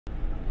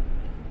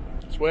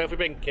So where have we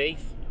been,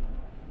 Keith?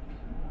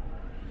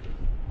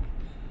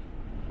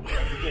 Where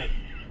have we been?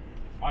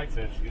 My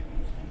turn.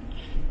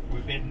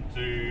 We've been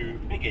to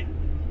Biggin,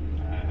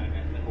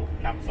 little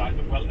campsite,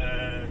 but well,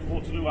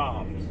 Waterloo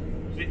Arms.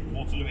 Is it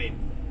Waterloo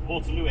Inn?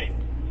 Waterloo Inn.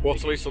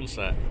 Waterloo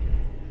Sunset.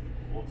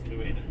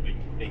 Waterloo Inn at Biggin.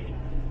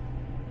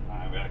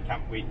 We had a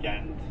camp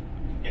weekend,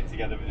 get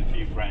together with a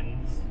few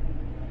friends.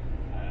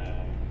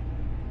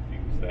 Who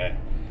was there?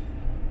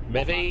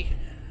 Mevi.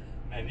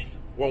 Mevi.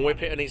 One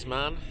Whippet and his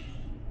man.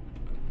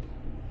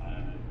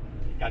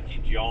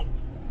 Gadget John.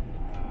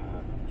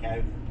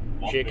 Kev.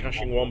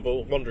 Geocaching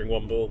Womble. Wandering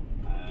Womble.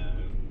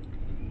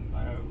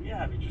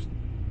 Yeah, it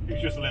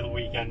was just a little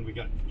weekend. We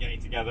got getting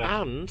together.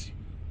 And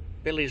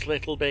Billy's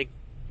little Billy,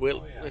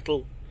 you're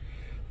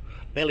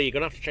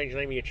gonna have to change the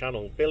name of your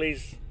channel.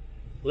 Billy's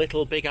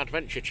Little Big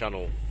Adventure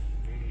channel.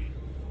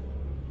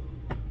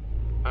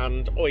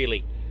 And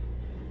Oily.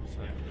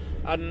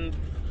 And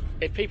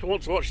if people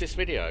want to watch this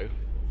video,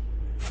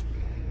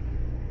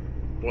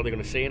 what are they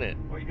going to see in it?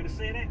 What are you going to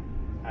see in it?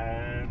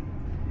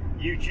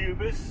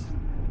 YouTubers.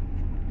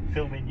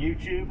 Filming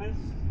YouTubers.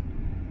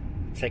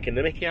 Taking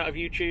the mickey out of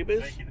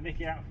YouTubers. Taking the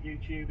mickey out of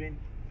YouTubing.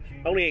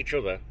 Only each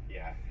other.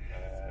 Yeah.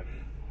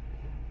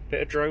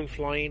 Bit of drone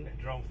flying. Bit of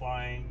drone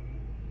flying.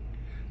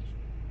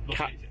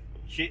 Cat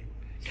chip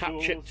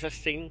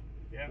testing.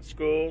 Yeah.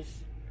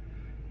 Scores.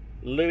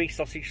 Louis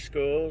sausage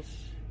scores.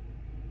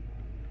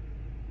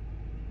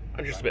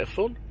 And just a bit of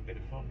fun. Bit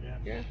of fun, yeah.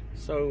 Yeah.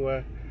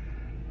 So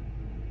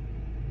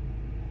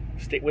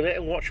stick with it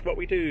and watch what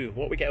we do,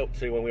 what we get up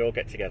to when we all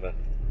get together.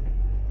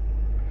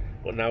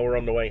 But now we're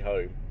on the way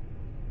home.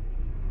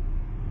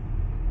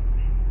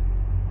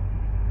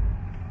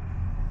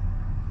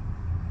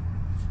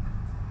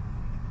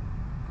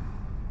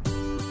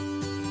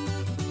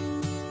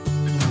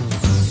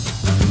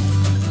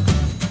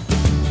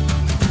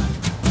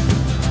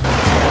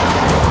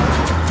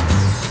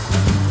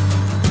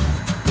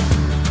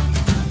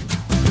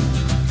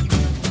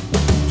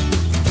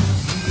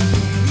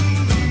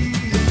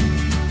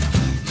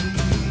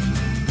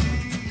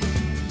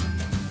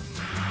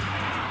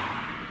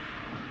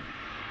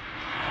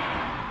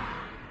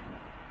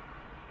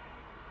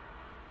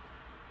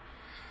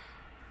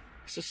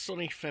 It's a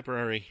sunny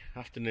February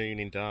afternoon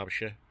in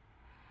Derbyshire.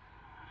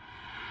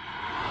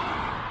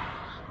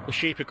 The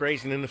sheep are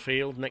grazing in the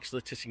field next to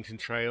the Tissington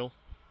Trail.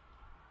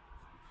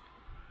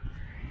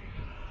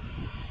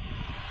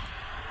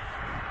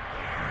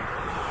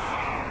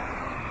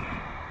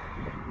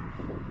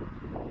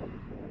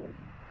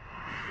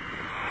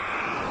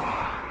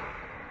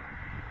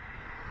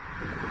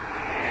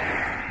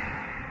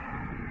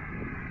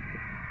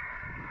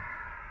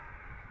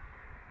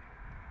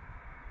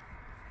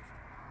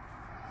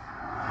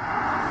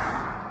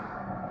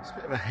 It's a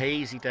bit of a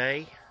hazy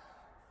day.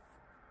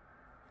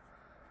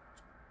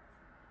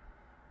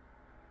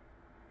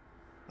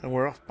 And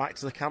we're off back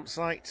to the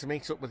campsite to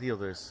meet up with the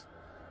others.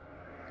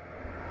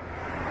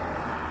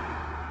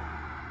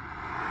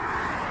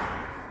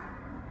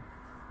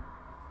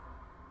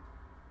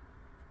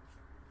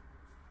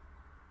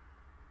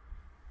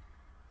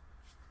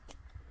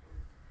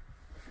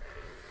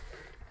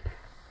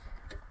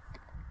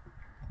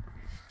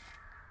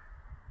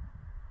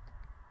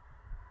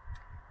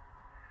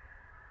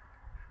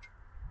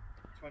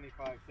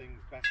 25 things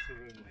better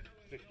and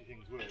 50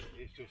 things worse.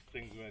 It's just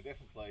things are in a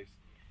different place.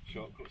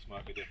 Shortcuts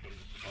might be different.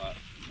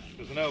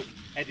 Because I know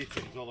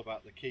editing's all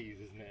about the keys,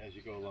 isn't it, as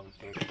you go along,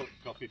 so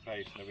copy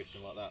paste and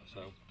everything like that.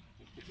 So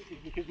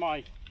because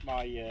my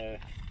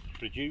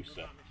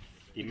producer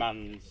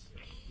demands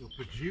your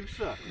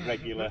producer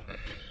regular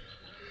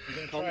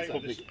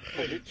public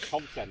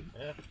content.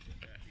 Yeah.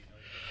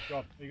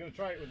 Rob, are you going to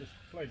try it with this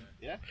flint?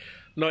 Yeah.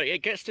 No,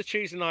 it gets to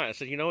Tuesday night. I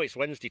said, you know, it's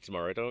Wednesday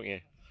tomorrow, don't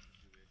you?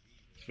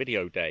 It's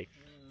video day.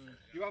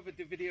 You have a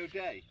video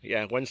day?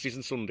 Yeah, Wednesdays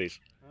and Sundays.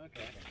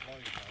 Okay.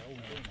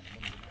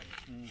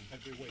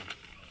 Every week.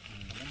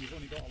 And then you've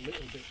only got a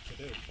little bit to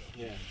do.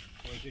 Yeah.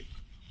 Whereas if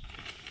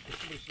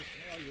somebody says,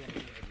 oh, you want to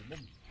do it every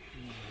month.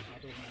 I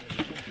don't know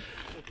every month.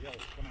 Bloody hell,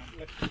 when I'm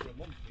left for a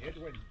month, the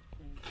headwind.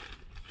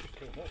 Just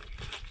too much.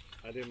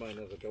 I do mine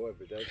as I go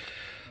every day.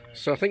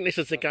 So I think this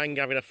is the gang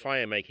having a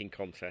fire making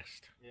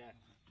contest. Yeah.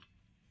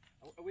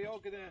 Are we all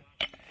going to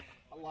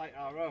light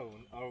our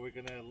own, or are we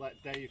going to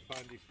let Dave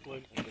find his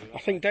flint and do that? I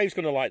think Dave's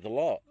going to light the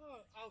lot. Oh,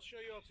 I'll show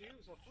you how to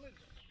use a flint.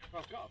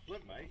 I've got a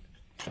flint, mate.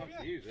 I have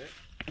to use it.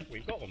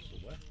 We've got one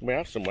somewhere. We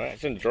have somewhere.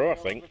 It's in the drawer, I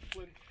think. A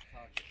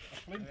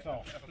flint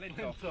off. A flint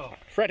off.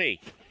 Freddie.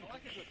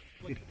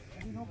 You've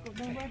not got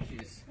no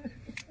matches.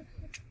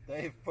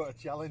 Dave put a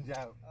challenge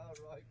out. Oh,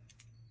 right.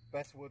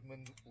 Best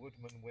woodman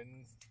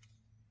wins.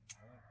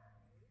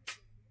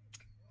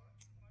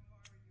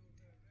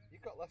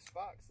 You've got less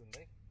sparks than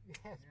me.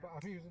 Yes, but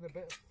I'm using a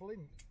bit of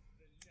flint.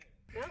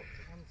 No.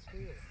 And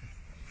steel.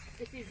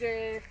 This is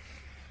a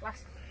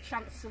last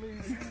chance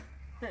saloon.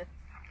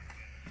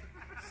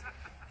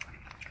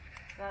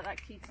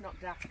 That Keith's not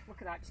daft.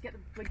 Look at that. Just get the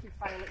blinking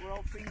fire lit. We're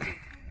all freezing.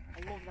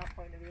 I love that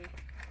point of view.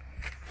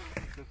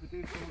 So if we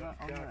do some of that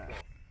on there.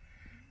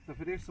 So if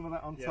we do some of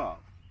that on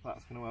top,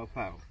 That's going to help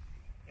out.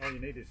 All you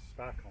need is a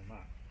spark on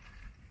that,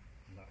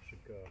 and that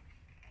should go.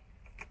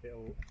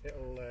 It'll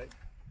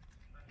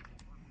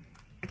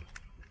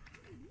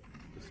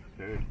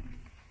Disappeared.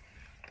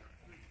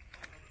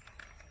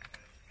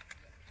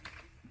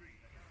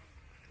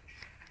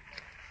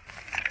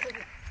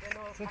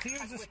 So to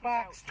use a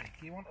spark stick,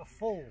 you want a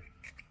full,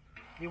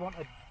 you want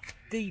a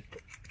deep,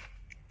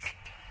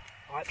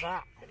 like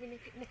that. Let me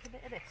nick a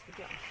bit of this for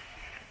John.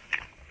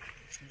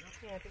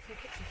 Yeah, if it's a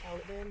kitchen towel,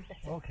 it burns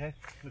better. Okay.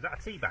 Was that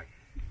a tea bag?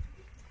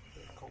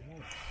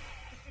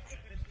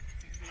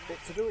 But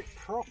to do it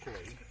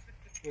properly,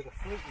 with a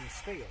flint and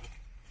steel,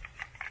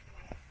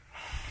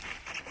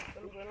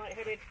 Don't go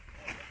light-headed.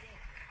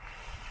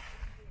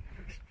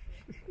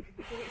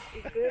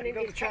 It's burning. you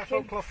got the It's charcoal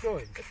catching. cloth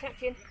going. It's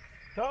catching.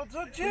 Don't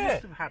touch You must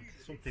it! have had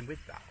something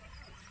with that.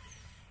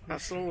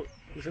 That's all.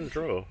 It's in the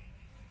drawer.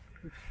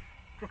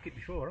 Struck it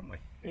before, haven't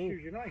we?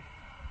 Use your knife.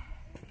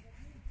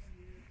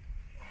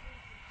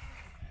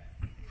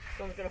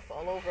 Someone's going to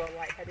fall over all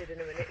light-headed in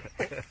a minute.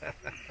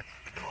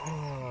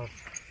 Oh,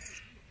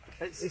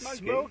 it's smoking.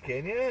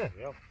 smoking, yeah.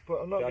 Yeah.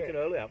 But I'm not Starting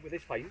getting earlier with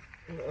this fire.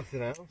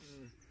 nothing else.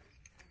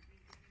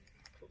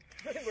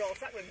 We're all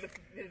sat with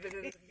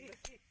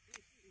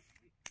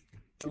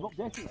You've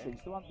updated it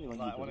since, haven't you?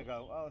 Like, I want to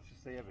go, oh, let's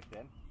just see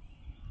everything.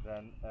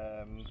 Then,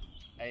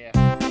 AF.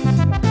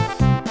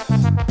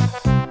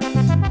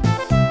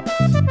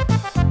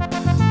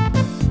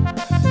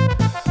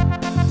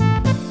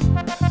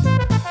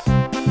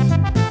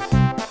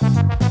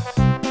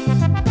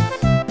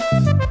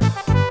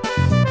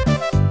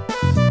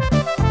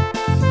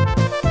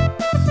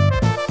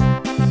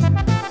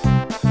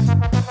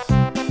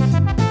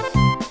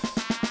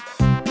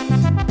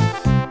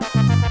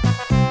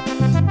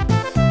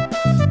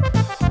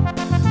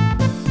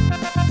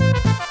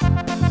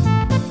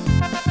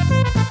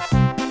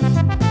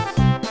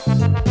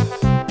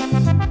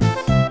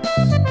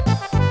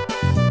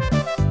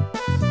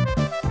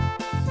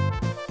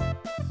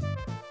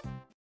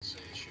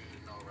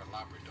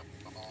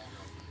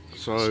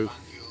 So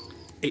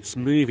it's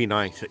movie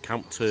night at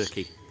Camp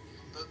Turkey.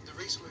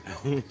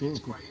 So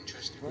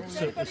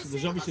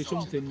there's obviously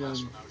something.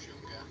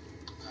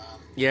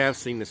 Yeah, I've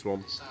seen this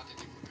one.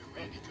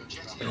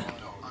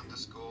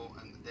 Underscore,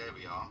 and there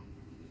we are.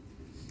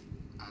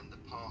 And the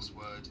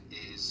password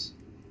is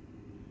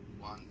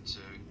 1, 2,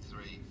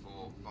 3,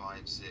 4,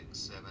 5, 6,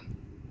 7,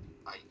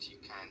 8. You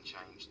can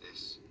change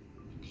this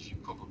because you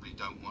probably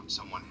don't want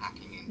someone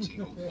hacking into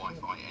your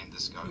Wi-Fi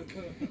endoscope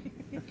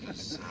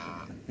because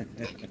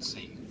they could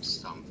see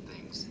some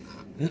things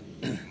that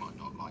you might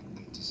not like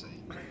them to see.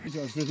 I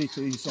was really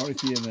feeling sorry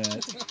for you,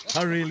 mate.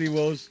 I really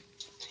was.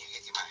 Then you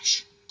get your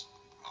mash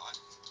right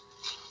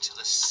into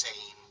the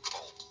same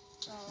bowl.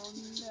 Oh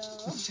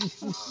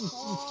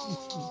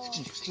Do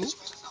you think it's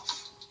well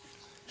enough?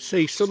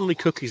 See, suddenly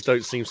cookies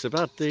don't seem so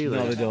bad, do they?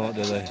 No, they don't,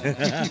 do they?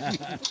 Right.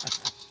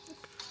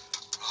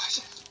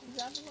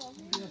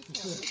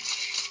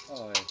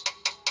 Oh,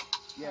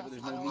 yeah, but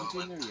there's no meat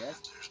in there yet.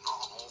 There's not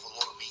an awful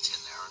lot of meat in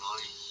there, and I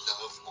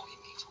love my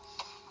meat.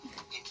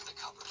 Into the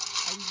cupboard.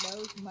 I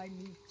love my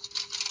meat.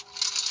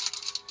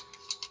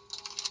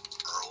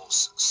 Earl's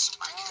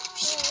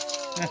Smackers.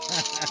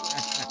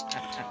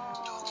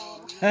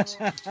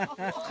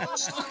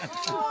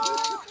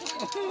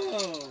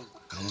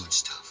 Good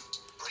stuff.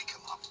 Break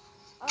them up.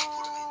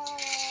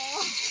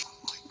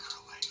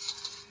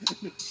 Put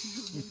them in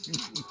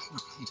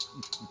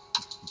the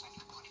microwave.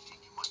 Put it in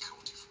your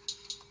microwave.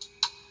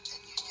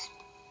 Then you get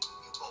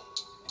your bowl.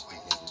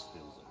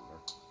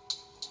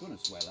 It's going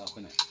to swell up,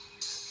 isn't it?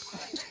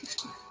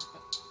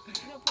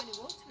 no point in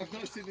water. I've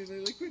not seen any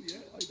liquid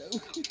yet, I know.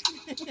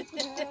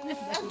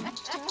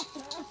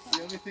 The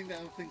only thing that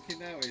I'm thinking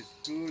now is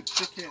good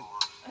chicken.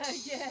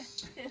 Yeah.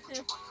 Put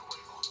your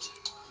microwave on to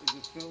There's a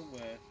film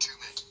where 2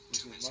 minutes.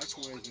 2 there's minutes. a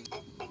microwave and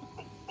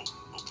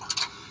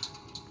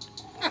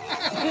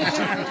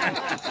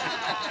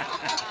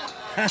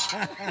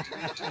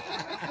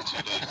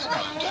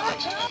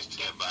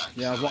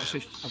Yeah, I've watched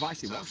this. I've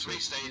actually So watched 3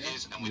 it.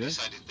 stages, and we Yeah.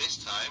 decided this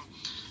time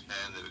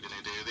that we're going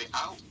to do the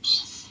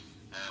Alps.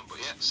 But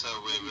yeah, so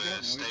we we've don't know,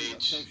 is it?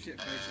 That's so staged shit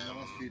faced in the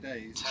last few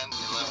days. 10,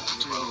 I've 11,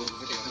 actually all the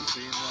videos I've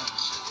seen there.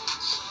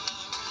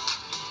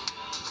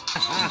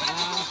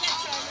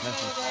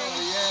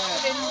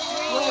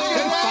 Look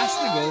how fast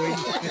they're going.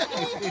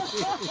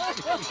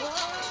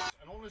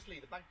 And honestly,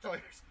 the back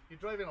tires, you're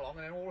driving along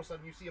and then all of a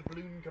sudden you see a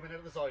balloon coming out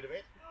of the side of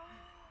it,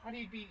 and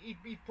he'd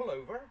pull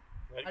over,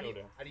 and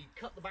he'd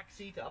cut the back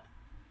seat up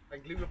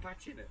and glue a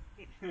patch in it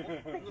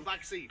on the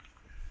back seat.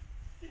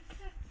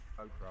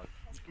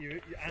 You're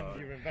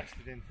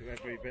invested into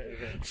every bit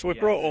of it. So we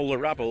brought all the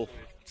rabble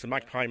to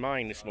Magpie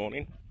Mine this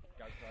morning.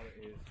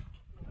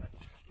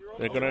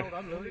 They're gonna.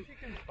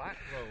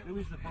 Who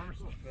is the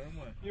parcel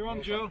firmware? You're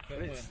on, Joe.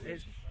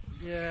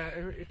 Yeah,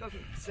 it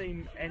doesn't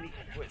seem any.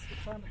 Well, it's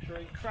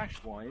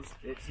crash-wise,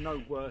 it's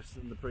no worse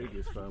than the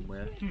previous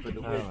firmware. But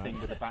the weird thing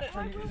with the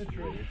battery is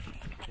weird.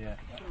 Yeah.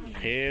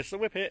 Here's the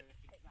Whippet.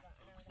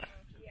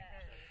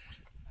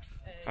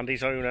 And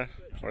his owner.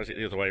 Or is it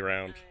the other way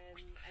round?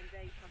 And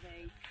they have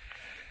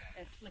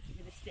to flick it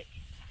with a stick.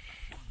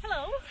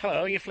 Hello.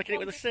 Hello, you're flicking it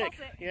with a stick?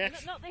 Deposit.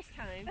 Yes. Not this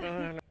time.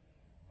 No.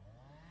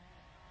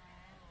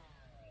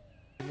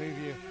 Move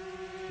you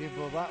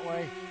go that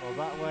way,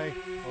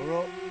 or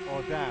up,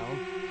 or down,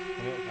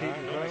 and it'll keep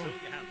you going.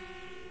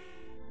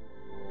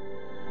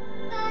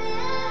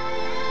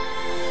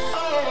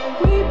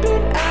 We've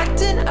been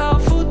acting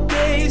out for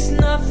days,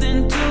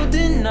 nothing to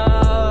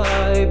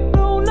deny.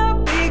 Blown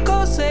up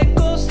because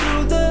echoes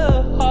through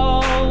the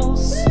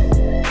halls.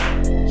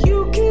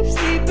 You keep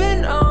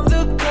sleeping on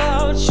the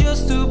couch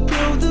just to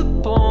prove the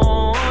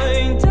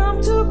point.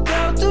 I'm too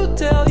proud to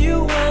tell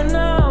you when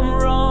I'm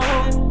wrong.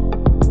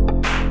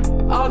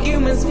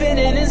 Arguments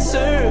spinning in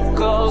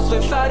circles,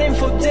 we're fighting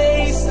for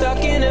days,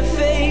 stuck in a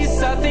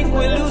phase. I think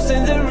we're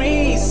losing the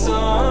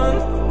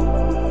reason.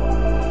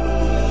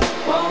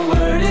 One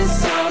word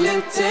is all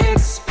it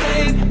takes,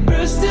 babe.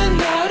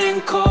 Bursting out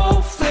in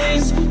cold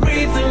flames.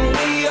 Breathing,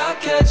 we are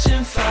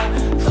catching fire.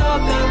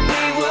 Thought that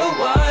we were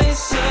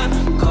wiser.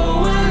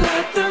 Go and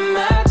light the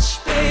match,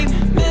 babe.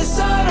 Miss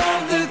out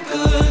on the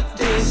good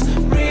days.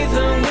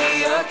 Breathing,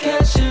 we are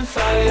catching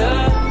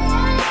fire.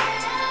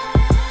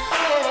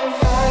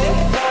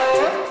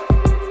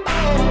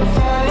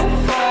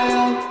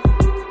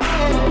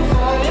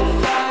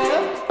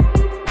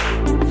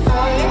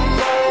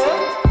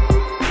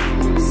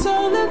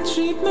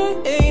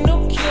 Treatment ain't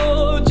no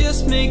cure,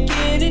 just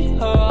making it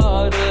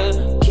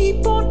harder.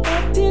 Keep on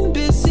acting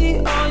busy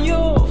on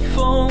your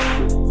phone.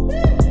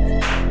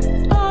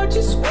 I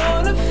just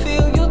wanna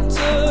feel your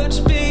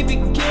touch, baby,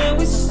 can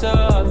we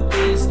start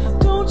this?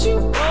 Don't you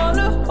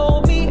wanna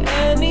hold me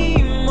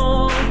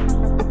anymore?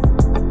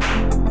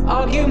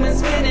 Arguments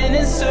spinning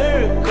in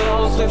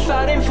circles, we're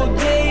fighting for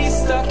days,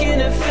 stuck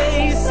in a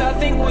phase. I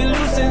think we're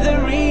losing the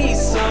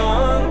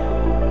reason.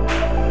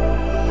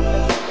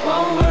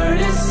 One word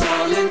is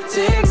all it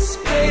takes,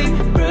 babe.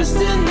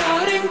 Bursting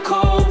out in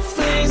cold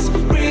flames.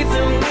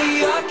 Breathing,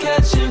 we are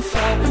catching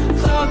fire.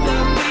 Thought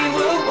that we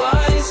were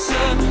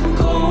wiser.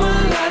 Go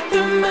and light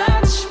the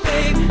match,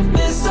 babe.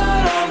 Miss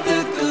out on the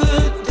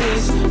good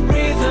days.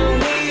 Breathing,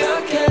 we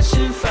are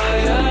catching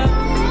fire.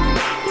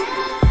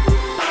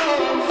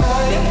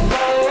 Fire,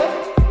 fire.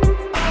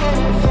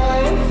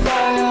 Fire,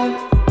 fire.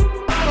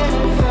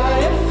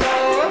 Fire,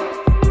 fire.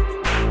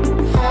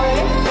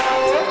 Fire,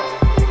 fire.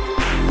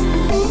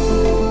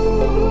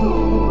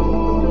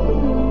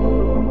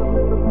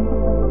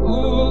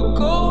 Ooh,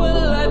 go and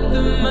light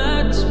the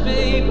match,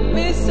 babe.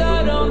 Miss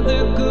out on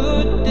the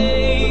good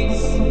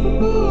days.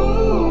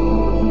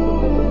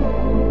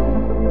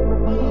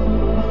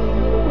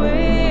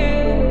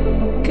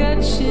 We're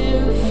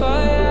catching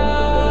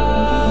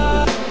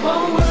fire.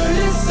 One word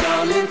is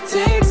all it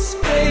takes,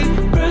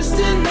 babe.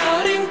 Bursting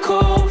out in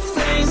cold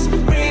flames.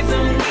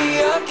 Breathing, we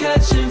are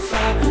catching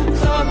fire.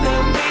 Thought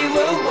that we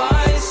were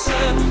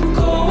wiser.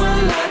 Go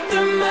and light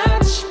the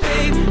match,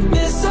 babe.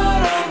 Miss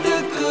out on the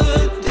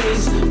good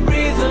days.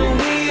 Breathing,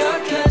 we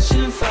are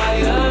catching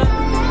fire.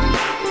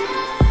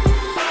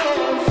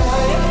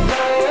 Fire,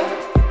 fire.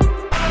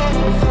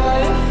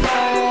 Fire,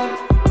 fire.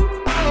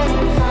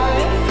 Fire,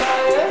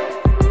 fire.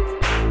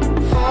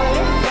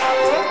 Fire,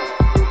 fire.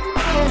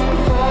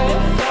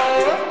 Fire,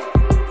 fire.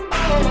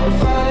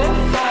 Fire,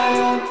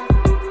 fire.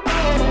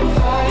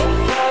 Fire,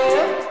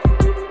 fire.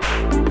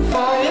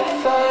 Fire,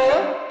 fire.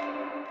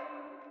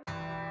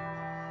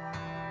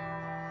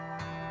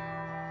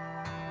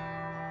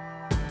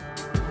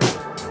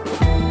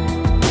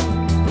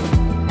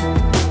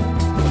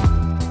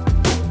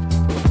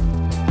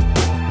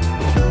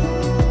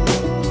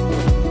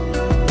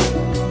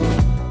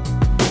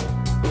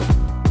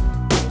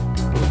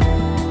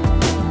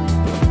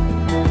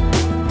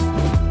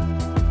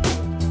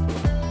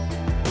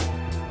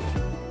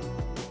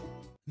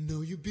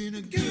 Know you've been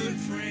a good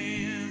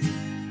friend,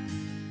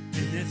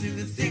 and that's in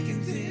the thick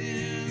and thin.